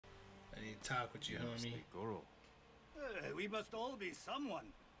talk with you, homie. Goro. We must all be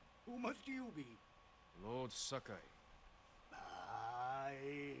someone. Who must you be? Lord Sakai.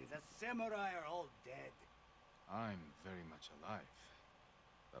 Aye, the samurai are all dead. I'm very much alive.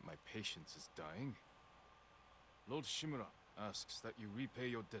 But my patience is dying. Lord Shimura asks that you repay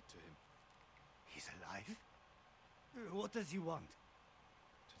your debt to him. He's alive? What does he want?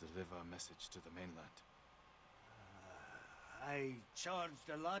 To deliver a message to the mainland. I charged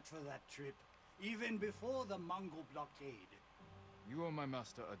a lot for that trip, even before the Mongol blockade. You owe my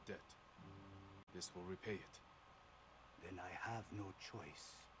master a debt. This will repay it. Then I have no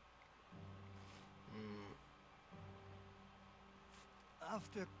choice.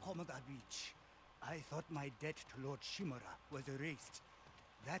 After Komoda Beach, I thought my debt to Lord Shimura was erased.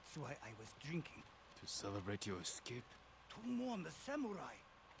 That's why I was drinking. To celebrate your escape? To mourn the samurai.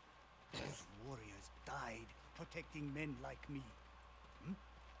 Those warriors died protecting men like me.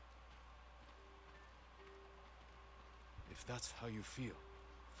 If that's how you feel,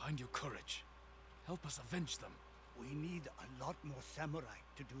 find your courage. Help us avenge them. We need a lot more samurai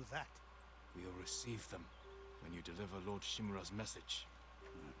to do that. We'll receive them when you deliver Lord Shimura's message.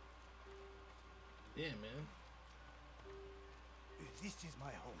 Yeah, man. This is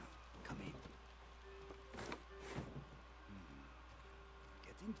my home. Come in.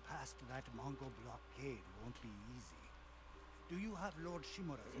 Getting past that Mongol blockade won't be easy. Do you have Lord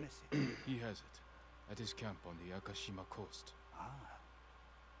Shimura's message? He has it. At his camp on the Akashima coast. Ah.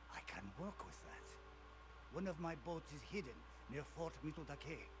 I can work with that. One of my boats is hidden near Fort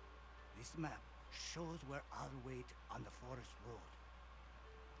Mitodake. This map shows where I'll wait on the forest road.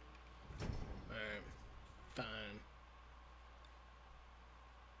 Alright. Fine.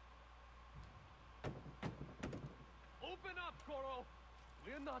 Open up, Goro!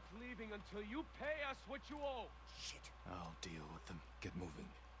 We're not leaving until you pay us what you owe! Shit. I'll deal with them. Get moving.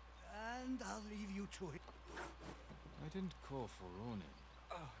 And I'll leave you to it. I didn't call for Ronin.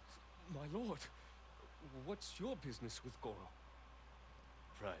 My lord, what's your business with Goro?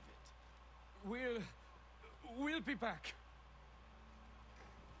 Private. We'll be back.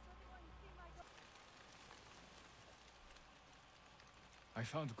 I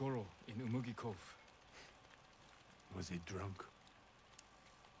found Goro in Umugi Cove. Was he drunk?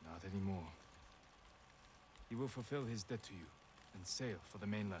 Not anymore. He will fulfill his debt to you and sail for the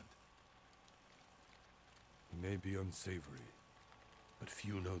mainland. He may be unsavory, but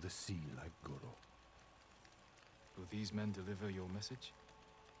few know the sea like Goro. Will these men deliver your message?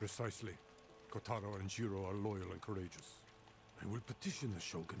 Precisely. Kotaro and Jiro are loyal and courageous. I will petition the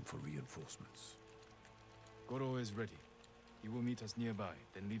Shogun for reinforcements. Goro is ready. He will meet us nearby,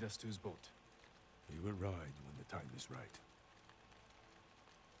 then lead us to his boat. He will ride when the time is right.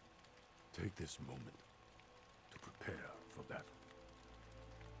 Take this moment to prepare for battle.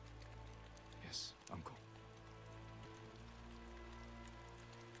 Yes, Uncle.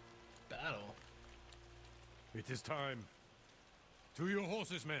 Battle? It is time. To your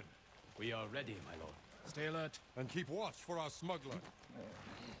horses, men. We are ready, my lord. Stay alert. And keep watch for our smuggler.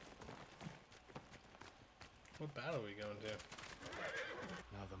 What battle are we going to?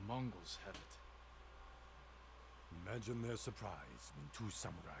 Now the Mongols have it. Imagine their surprise when two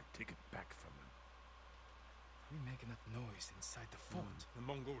samurai take it back from them. We make enough noise inside the fort. The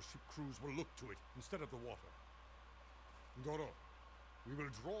Mongol ship crews will look to it instead of the water. Goro, we will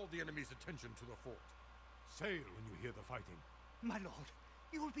draw the enemy's attention to the fort. Sail when you hear the fighting. My lord,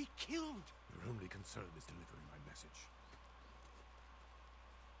 you will be killed. Your only concern is delivering my message.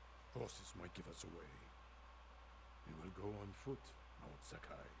 Horses might give us away. We will go on foot, Lord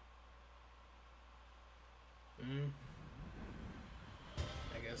Sakai.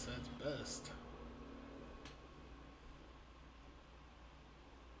 I guess that's best.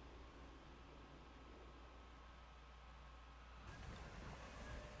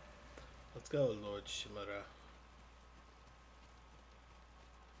 Let's go, Lord Shimura.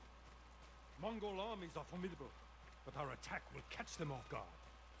 Mongol armies are formidable, but our attack will catch them off guard.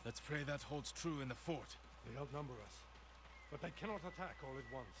 Let's pray that holds true in the fort. They outnumber us, but they cannot attack all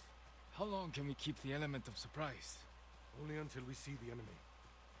at once. How long can we keep the element of surprise? Only until we see the enemy.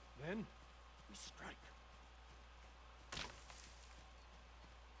 Then, we strike.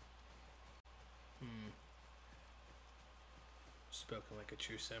 Spoken like a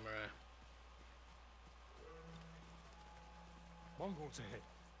true samurai. Mongols ahead.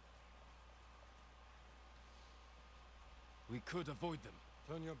 We could avoid them.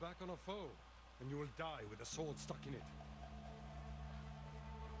 Turn your back on a foe, and you will die with a sword stuck in it.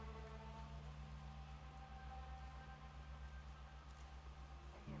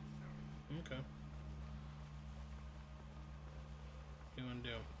 Okay. What do you want to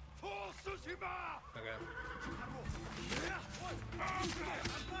do? Forces Okay.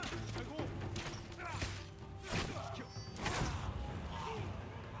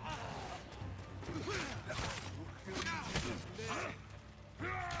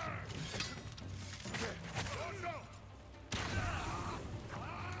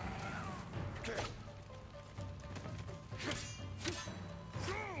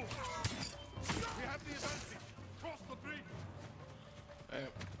 We have the advantage. Cross the bridge.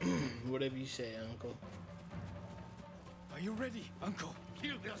 Alright. Whatever you say, Uncle. Are you ready, Uncle?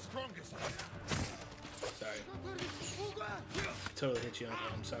 Kill their strongest. Sorry. Totally hit you, Uncle.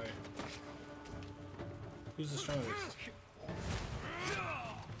 I'm sorry. Who's the strongest?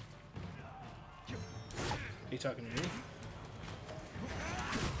 Are you talking to me?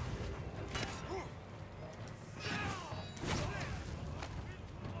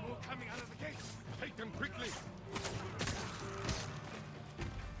 More coming out of the gates. Take them quickly.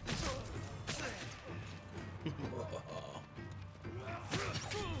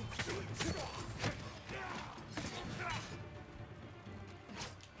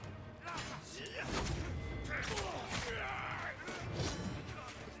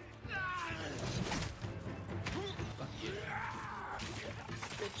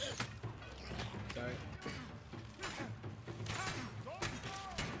 Sorry.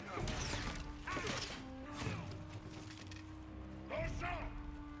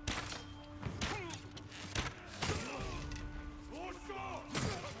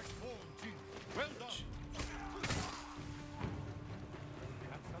 Well done.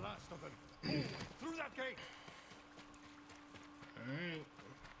 That's the last of them. Through that gate. Alright.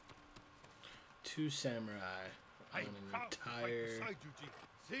 Two samurai on I'm an proud to fight entire... beside you, Ji.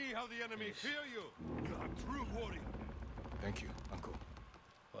 See how the enemy Yes. fear you. You're a true warrior. Thank you, Uncle.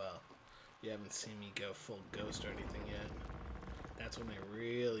 Well, you haven't seen me go full ghost or anything yet. That's when they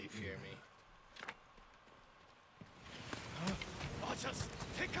really fear me. Archers,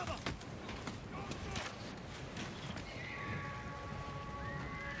 take cover!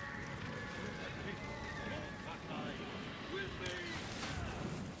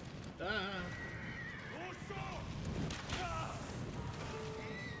 Ah!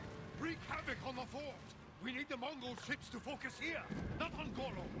 Wreak havoc on the fort. We need the Mongol ships to focus here, not on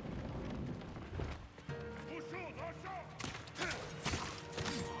Goro.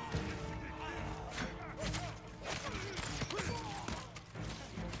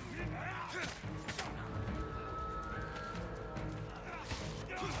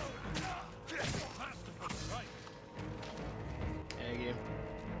 Thank you.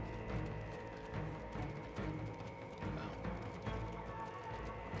 Wow.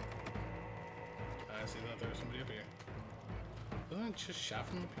 I honestly thought there was somebody up here. Wasn't it just shot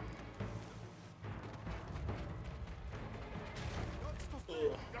from up here?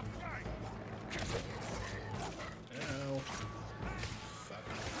 Ugh. Ow. Fuck.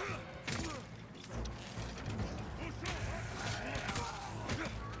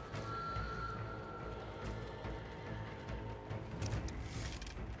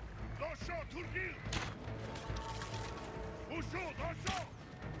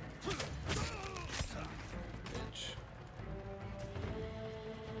 Bitch.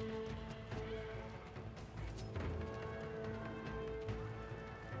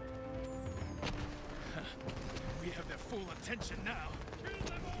 We have their full attention now.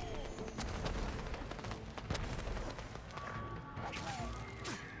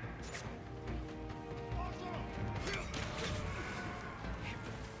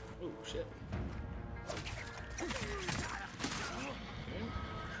 Oh, shit. Okay.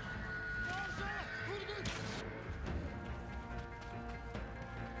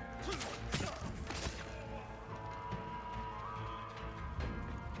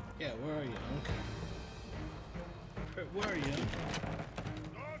 Yeah, where are you, Unc? Where are you, Unc?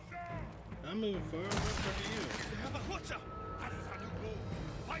 I'm moving forward. Where are you? Watch out! That is our new goal.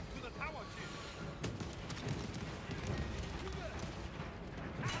 Fight to the tower, Ji.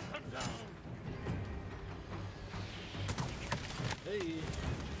 Cut them down. Hey.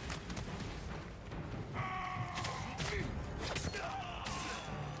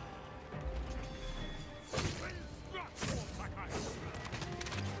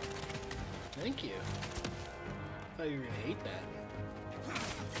 Thank you. I thought you were gonna hate that.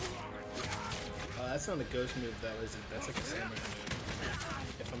 Oh, that's not a ghost move though, is it? That's like a samurai move,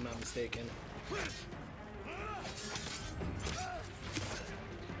 if I'm not mistaken.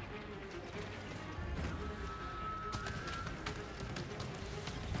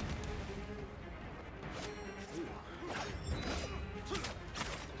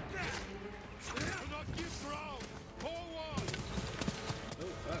 Do not give ground. Forward.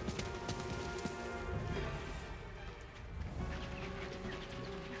 Oh, fuck.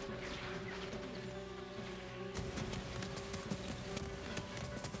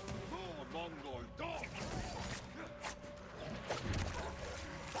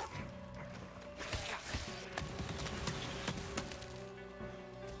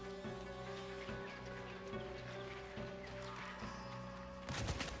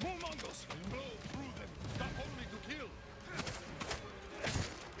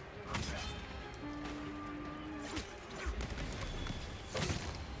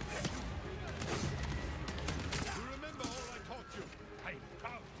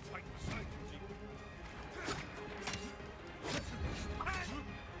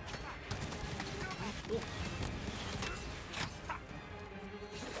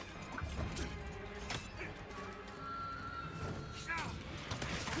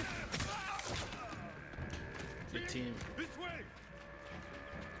 team. This way!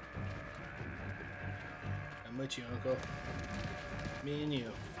 I'm with you, Uncle. Me and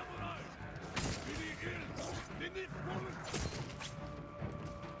you.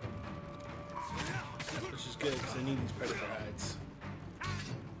 Which is good, because I need these predator hides.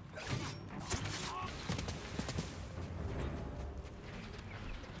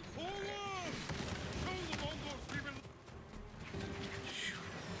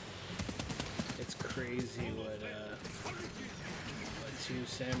 It's crazy what two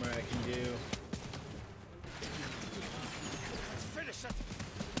samurai can do. Finish it!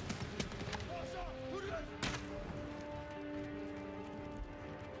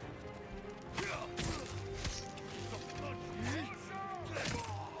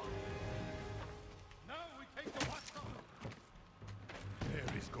 Now we take the watchtower.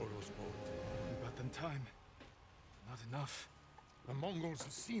 There is Goro's boat. We bought them time. Not enough. The Mongols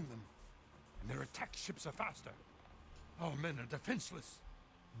have seen them, and their attack ships are faster. Our men are defenseless.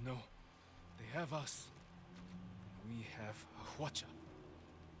 No. They have us. We have a Hwacha.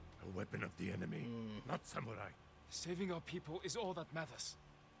 A weapon of the enemy, not samurai. Saving our people is all that matters.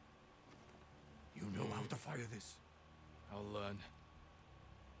 You know how to fire this. I'll learn.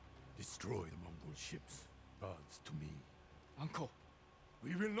 Destroy the Mongol ships. Gods to me. Uncle.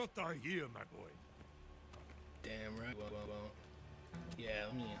 We will not die here, my boy. Damn right. Well. Yeah,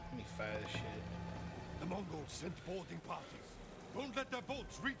 let me fire this shit. The Mongols sent boarding parties. Don't let their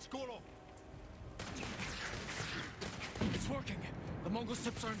boats reach Goro. It's working. The Mongol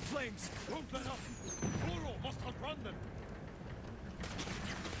ships are in flames. Don't let up. Goro must outrun them.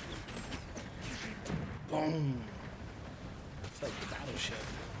 Boom. It's like a battleship.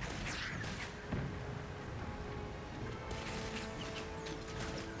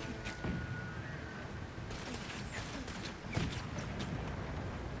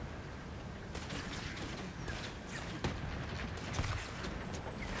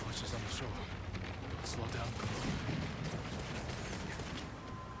 Watches on the shore. Slow down, Goro.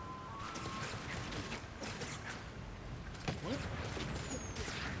 What?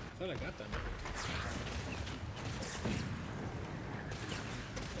 I thought I got them.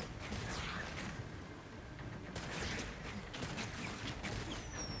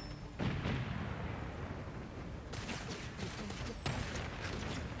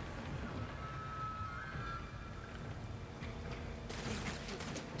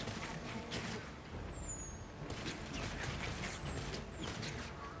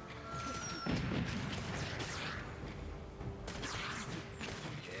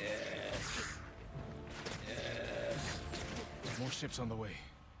 More ships on the way.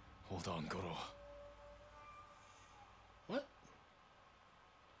 Hold on, Goro. What?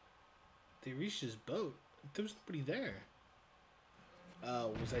 They reached his boat. There was nobody there.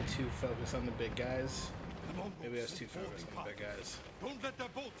 Was I too focused on the big guys? The Mongols Maybe I was too sent focused on the big boarding guys. parties. Don't let their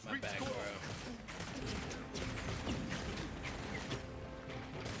boats My reach bad, Goro. Goro.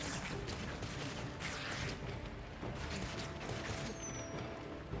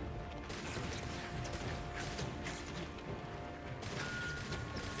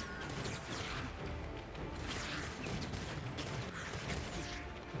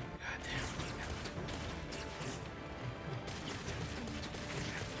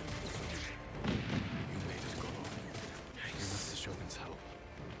 You made it, Goro. You with the Shogun's help.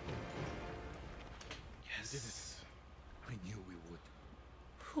 Yes. We knew we would.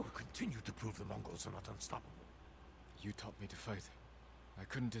 We'll continue to prove the Mongols are not unstoppable. You taught me to fight. I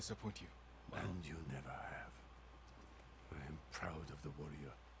couldn't disappoint you. And you never have. I am proud of the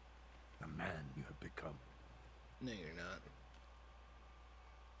warrior. The man you have become. No, you're not.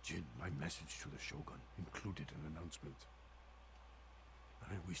 Jin, my message to the Shogun included an announcement.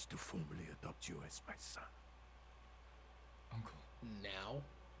 I wish to formally adopt you as my son. Uncle. Now?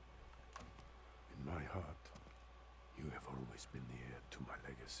 In my heart, you have always been the heir to my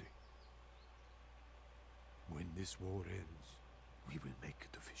legacy. When this war ends, we will make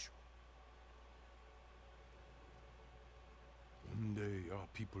it official. One day, our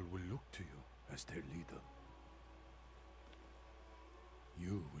people will look to you as their leader.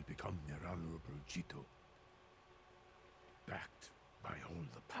 You will become their honorable Jito, backed by all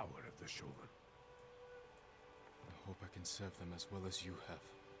the power of the Shogun. I hope I can serve them as well as you have.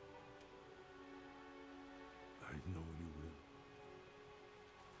 I know you will.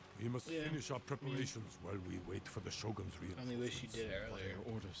 We must finish our preparations while we wait for the Shogun's I reinforcements. only wish you did it What are earlier.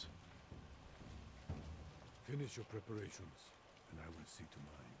 your orders? Finish your preparations, and I will see to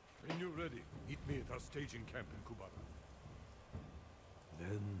mine. When you're ready, meet me at our staging camp in Kubara.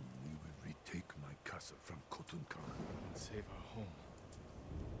 Then we will retake my castle from Khotun Khan And save our home.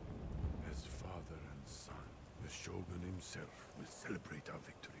 as father and son. The Shogun himself will celebrate our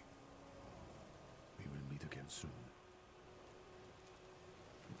victory. We will meet again soon.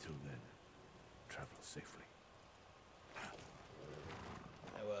 Until then, travel safely.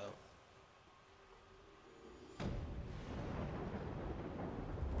 I will.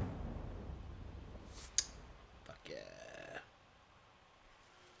 Fuck yeah.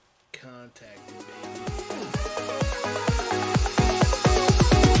 Contact me, baby.